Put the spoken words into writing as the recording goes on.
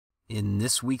In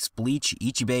this week's Bleach,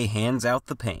 Ichibei hands out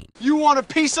the pain. You want a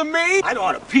piece of me? I don't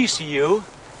want a piece of you.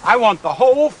 I want the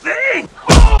whole thing!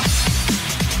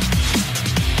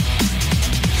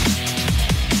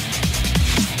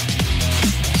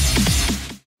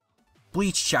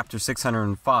 Bleach Chapter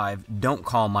 605, Don't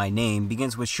Call My Name,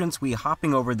 begins with Shunsui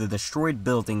hopping over the destroyed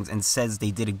buildings and says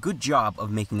they did a good job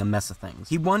of making a mess of things.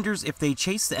 He wonders if they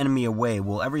chase the enemy away,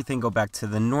 will everything go back to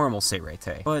the normal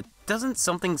Seirete? But doesn't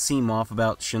something seem off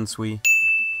about Shunsui?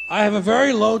 I have a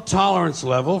very low tolerance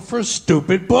level for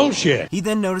stupid bullshit. He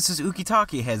then notices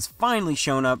Ukitake has finally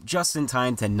shown up just in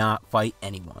time to not fight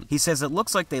anyone. He says it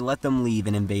looks like they let them leave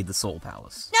and invade the Soul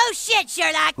Palace. No shit,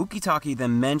 Sherlock! Ukitake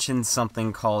then mentions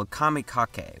something called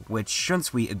Kamikake, which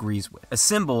Shunsui agrees with. A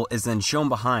symbol is then shown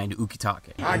behind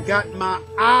Ukitake. I got my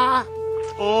eye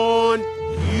on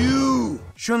you!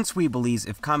 Shunsui believes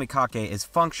if Kamikake is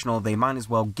functional, they might as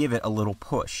well give it a little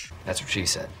push. That's what she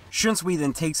said. Shunsui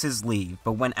then takes his leave,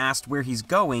 but when asked where he's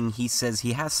going, he says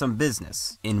he has some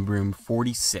business in room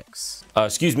 46.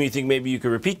 Excuse me, you think maybe you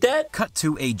could repeat that? Cut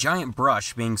to a giant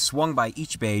brush being swung by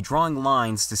Ichibei, drawing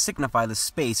lines to signify the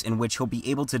space in which he'll be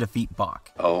able to defeat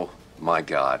Bach. Oh my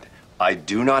god. I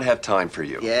do not have time for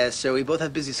you. Yeah, sir, we both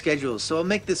have busy schedules, so I'll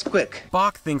make this quick.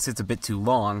 Bach thinks it's a bit too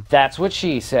long. That's what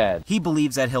she said. He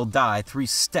believes that he'll die 3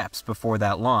 steps before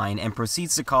that line and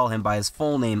proceeds to call him by his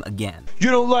full name again.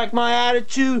 You don't like my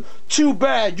attitude? Too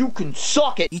bad, you can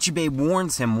suck it! Ichibei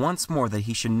warns him once more that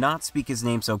he should not speak his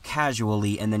name so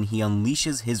casually, and then he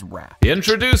unleashes his wrath.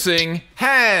 Introducing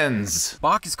Hands!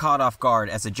 Bach is caught off guard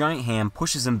as a giant hand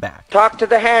pushes him back. Talk to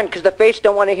the hand, cause the face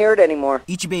don't want to hear it anymore.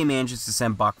 Ichibei manages to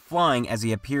send Bach flying as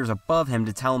he appears above him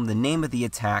to tell him the name of the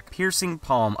attack, Piercing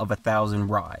Palm of 1,000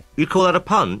 Rai. You'd call that a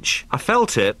punch? I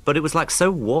felt it, but it was like, so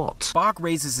what? Bach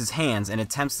raises his hands and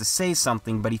attempts to say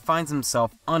something, but he finds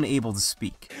himself unable to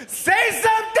speak. Say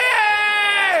something!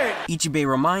 Ichibei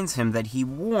reminds him that he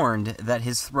warned that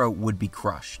his throat would be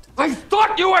crushed. I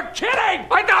thought you were kidding!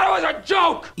 I thought it was a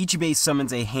joke! Ichibei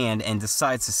summons a hand and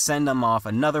decides to send him off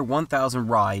another 1,000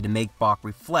 Rai to make Bach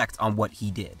reflect on what he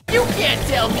did. You can't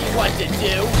tell me what to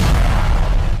do!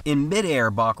 In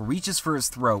midair, Bach reaches for his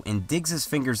throat and digs his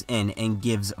fingers in and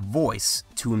gives voice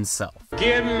to himself.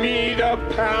 Give me the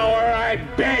power, I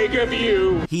beg of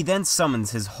you! He then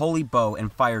summons his holy bow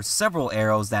and fires several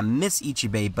arrows that miss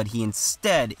Ichibei, but he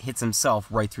instead hits himself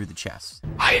right through the chest.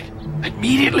 I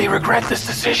immediately regret this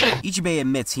decision. Ichibei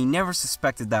admits he never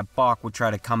suspected that Bach would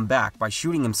try to come back by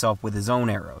shooting himself with his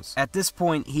own arrows. At this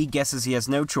point, he guesses he has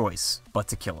no choice but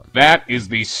to kill him. That is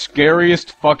the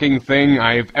scariest fucking thing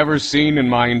I've ever seen in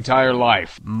my entire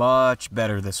life. Much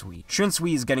better this week.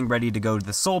 Shunsui is getting ready to go to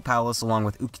the Soul Palace along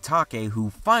with Ukitake, who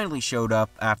finally showed up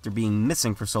after being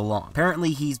missing for so long.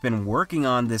 Apparently he's been working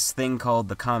on this thing called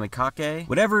the Kamikake.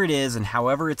 Whatever it is and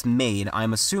however it's made,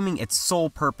 I'm assuming its sole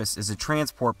purpose is to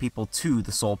transport people to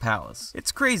the Soul Palace.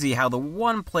 It's crazy how the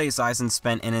one place Aizen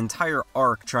spent an entire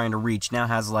arc trying to reach now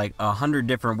has like 100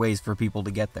 different ways for people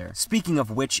to get there. Speaking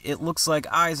of which, it looks like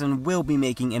Aizen will be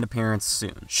making an appearance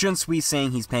soon. Shunsui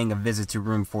saying he's paying a visit to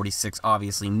room 46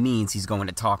 obviously means he's going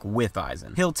to talk with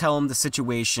Aizen. He'll tell him the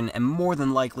situation and more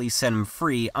than likely set him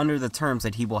free under the terms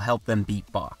that he will help them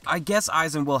beat Bach. I guess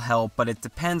Aizen will help, but it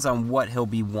depends on what he'll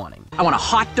be wanting. I want a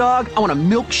hot dog, I want a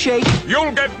milkshake.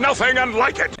 You'll get nothing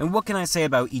unlike it! And what can I say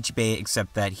about Ichibei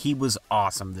except that he was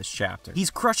awesome this chapter. He's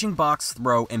crushing Bach's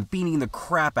throat and beating the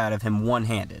crap out of him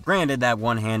one-handed. Granted, that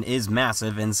one hand is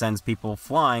massive and sends people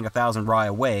flying 1,000 Rai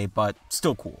away, but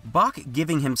still cool. Bach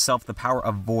giving himself the power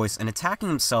of voice and attacking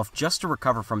himself just to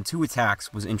recover from 2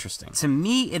 attacks was interesting. To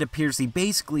me, it appears he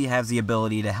basically has the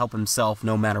ability to help himself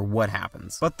no matter what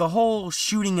happens. But the whole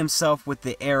shooting himself with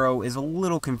the arrow is a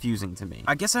little confusing to me.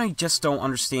 I guess I just don't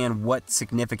understand what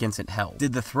significance it held.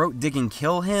 Did the throat digging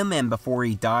kill him and before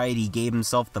he died he gave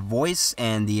himself the voice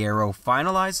and the arrow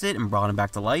finalized it and brought him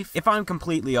back to life? If I'm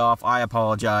completely off, I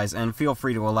apologize and feel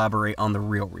free to elaborate on the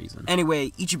real reason.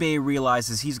 Anyway, Ichibei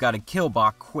realizes he's got to kill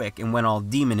Bach quick and went all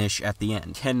demonish at the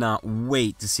end. Cannot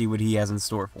wait to see what he has in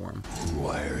store for him.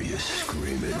 Why are you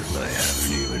screaming? I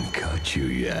haven't even cut you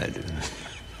yet.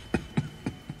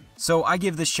 So I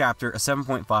give this chapter a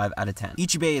 7.5 out of 10.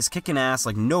 Ichibei is kicking ass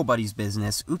like nobody's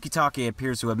business, Ukitake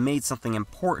appears to have made something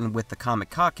important with the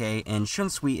Kamikake, and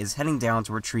Shunsui is heading down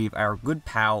to retrieve our good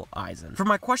pal Aizen. For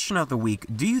my question of the week,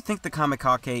 do you think the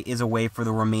Kamikake is a way for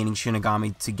the remaining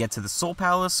Shinigami to get to the Soul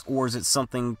Palace, or is it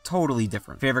something totally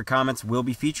different? Favorite comments will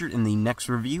be featured in the next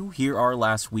review. Here are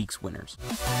last week's winners.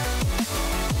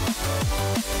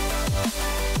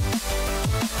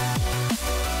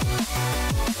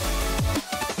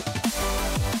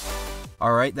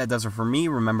 Alright, that does it for me.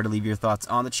 Remember to leave your thoughts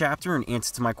on the chapter and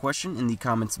answer to my question in the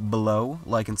comments below.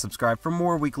 Like and subscribe for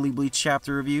more weekly Bleach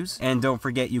chapter reviews. And don't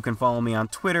forget you can follow me on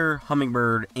Twitter,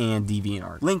 Hummingbird, and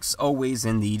DeviantArt. Links always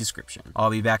in the description.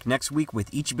 I'll be back next week with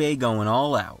Ichibei going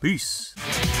all out. Peace!